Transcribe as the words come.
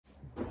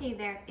Hey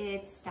there,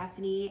 it's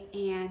Stephanie,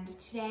 and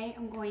today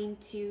I'm going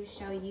to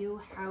show you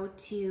how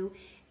to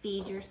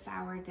feed your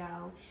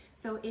sourdough.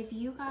 So if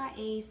you got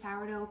a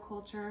sourdough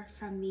culture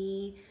from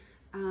me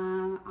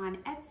on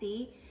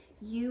Etsy,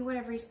 you would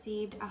have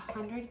received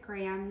 100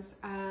 grams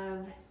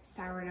of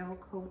sourdough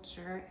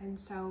culture. And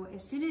so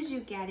as soon as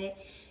you get it,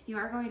 you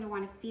are going to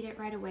want to feed it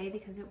right away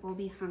because it will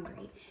be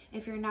hungry.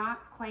 If you're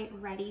not quite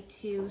ready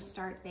to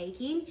start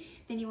baking,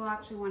 then you will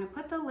actually want to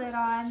put the lid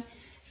on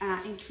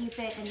and keep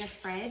it in the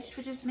fridge,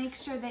 but just make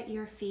sure that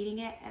you're feeding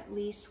it at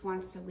least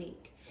once a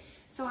week.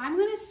 So I'm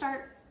going to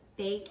start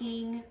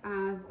baking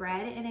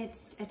bread, and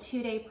it's a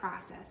 2-day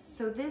process.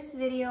 So this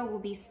video will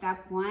be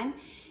step 1,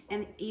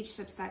 and each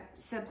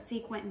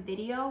subsequent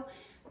video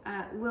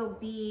will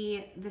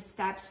be the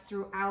steps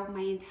throughout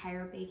my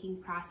entire baking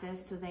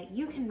process so that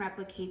you can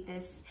replicate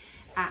this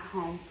at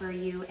home for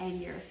you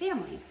and your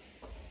family.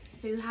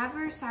 So you have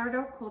your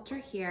sourdough culture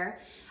here.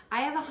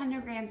 I have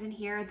 100 grams in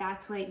here.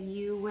 That's what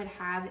you would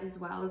have as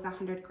well as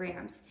 100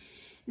 grams.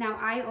 Now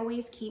I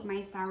always keep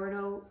my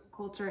sourdough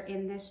culture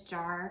in this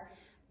jar.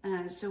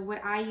 So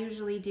what I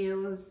usually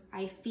do is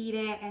I feed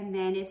it, and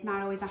then it's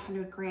not always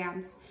 100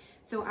 grams.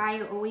 So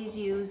I always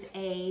use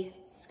a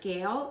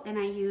scale, and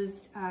I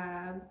use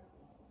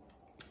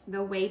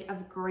the weight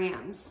of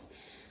grams.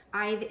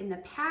 I've in the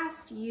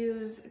past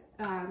used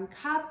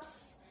cups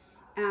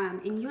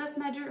in US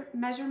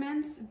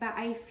measurements, but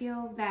I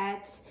feel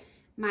that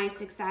my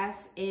success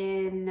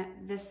in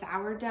the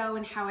sourdough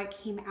and how it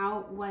came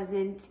out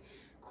wasn't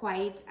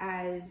quite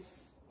as,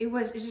 it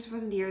just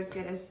wasn't near as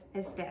good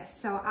as this.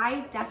 So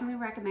I definitely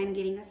recommend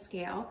getting a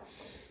scale.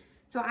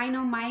 So I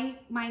know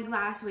my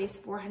glass weighs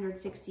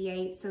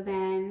 468, so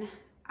then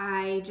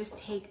I just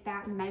take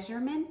that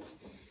measurement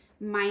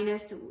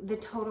minus the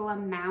total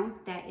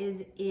amount that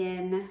is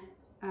in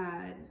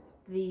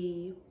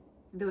the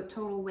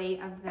total weight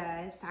of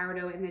the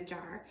sourdough in the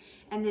jar,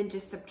 and then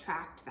just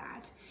subtract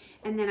that.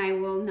 And then I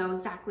will know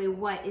exactly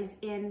what is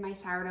in my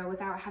sourdough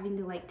without having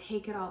to like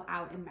take it all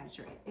out and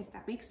measure it, if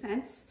that makes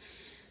sense.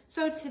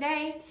 So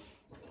today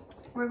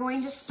we're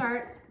going to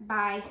start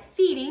by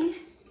feeding,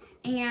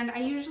 and I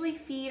usually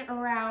feed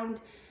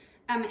around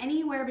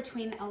anywhere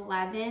between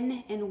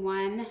 11 and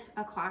 1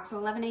 o'clock, so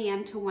 11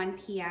 a.m. to 1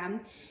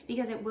 p.m.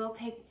 because it will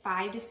take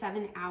 5 to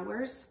 7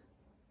 hours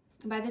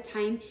by the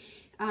time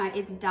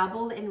it's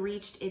doubled and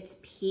reached its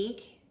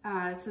peak,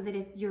 so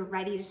that you're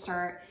ready to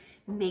start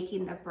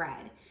making the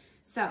bread.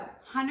 So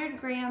 100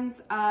 grams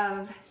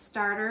of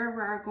starter,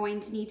 we're going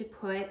to need to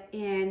put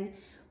in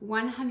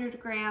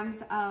 100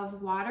 grams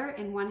of water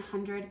and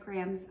 100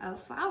 grams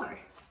of flour.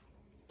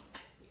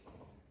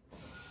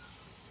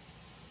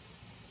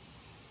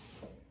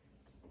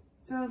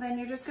 So then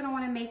you're just going to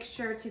want to make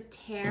sure to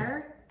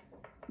tare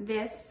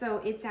this so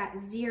it's at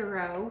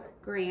 0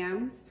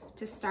 grams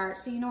to start,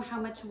 so you know how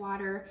much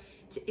water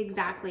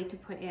exactly to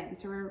put in.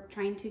 So we're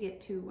trying to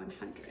get to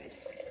 100.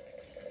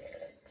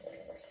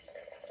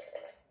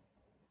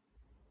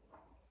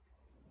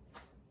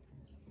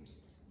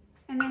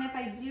 And then if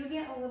I do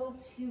get a little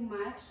too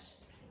much,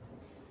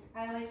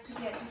 I like to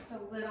get just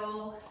a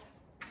little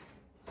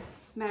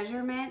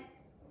measurement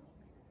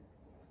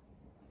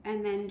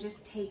and then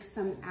just take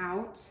some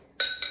out.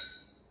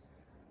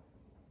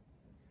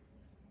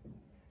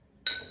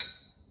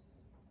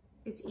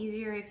 It's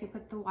easier if you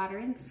put the water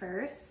in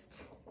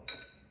first.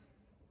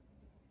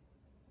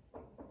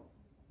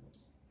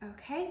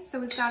 Okay, so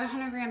we've got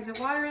 100 grams of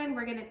water in.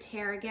 We're gonna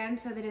tare again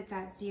so that it's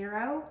at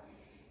 0.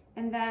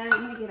 And then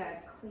I'm gonna get a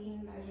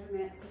clean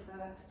measurement so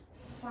the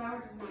flour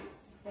does not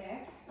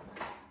stick.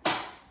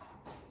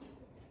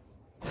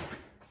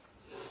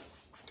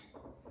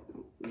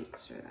 Make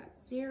sure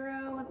that's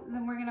 0.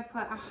 Then we're gonna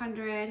put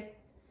 100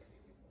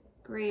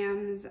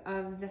 grams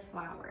of the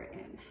flour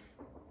in.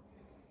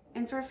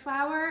 And for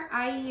flour,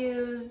 I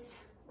use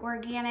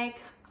organic,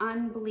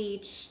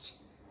 unbleached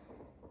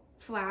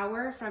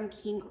flour from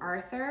King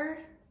Arthur.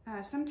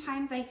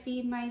 Sometimes I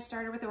feed my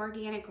starter with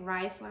organic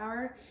rye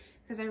flour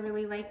because I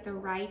really like the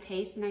rye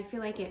taste, and I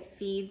feel like it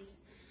feeds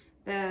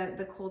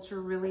the culture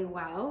really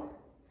well.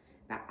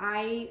 But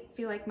I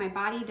feel like my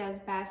body does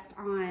best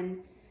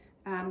on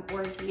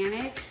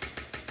organic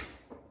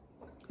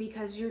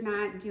because you're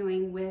not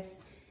dealing with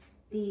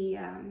the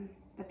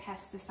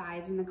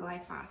pesticides and the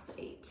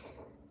glyphosate.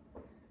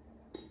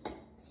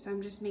 So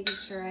I'm just making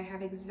sure I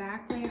have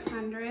exactly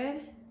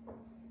 100.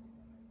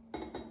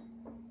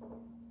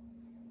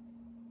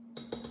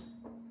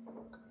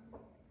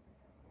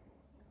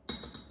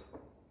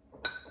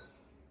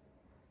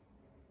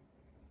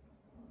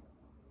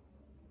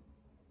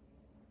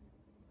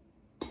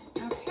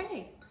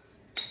 Okay,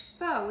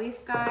 so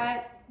we've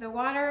got the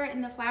water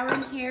and the flour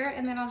in here,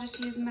 and then I'll just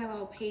use my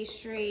little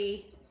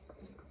pastry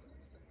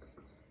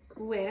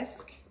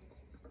whisk.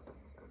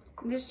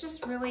 This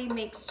just really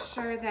makes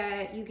sure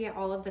that you get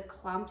all of the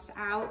clumps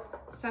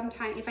out.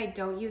 Sometimes if I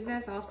don't use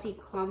this, I'll see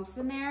clumps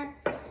in there.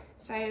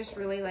 So I just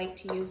really like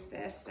to use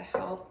this to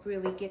help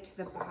really get to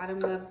the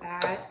bottom of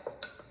that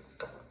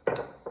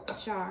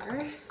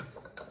jar.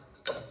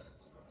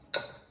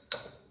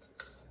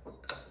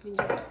 And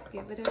just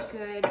Give it a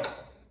good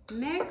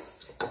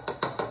mix.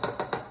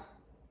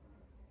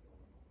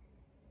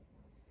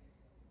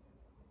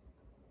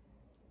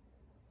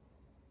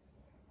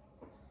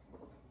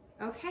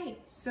 Okay,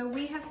 so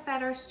we have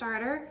fed our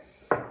starter,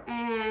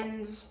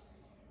 and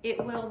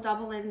it will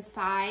double in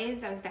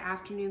size as the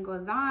afternoon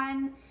goes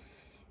on.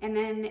 And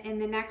then in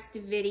the next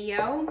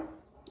video,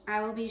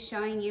 I will be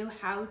showing you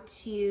how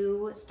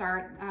to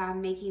start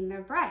making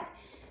the bread.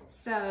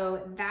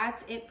 So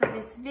that's it for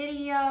this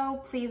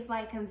video. Please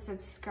like and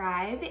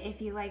subscribe if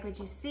you like what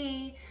you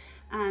see,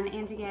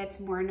 and to get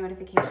more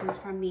notifications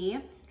from me.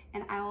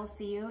 And I will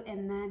see you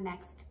in the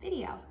next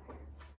video.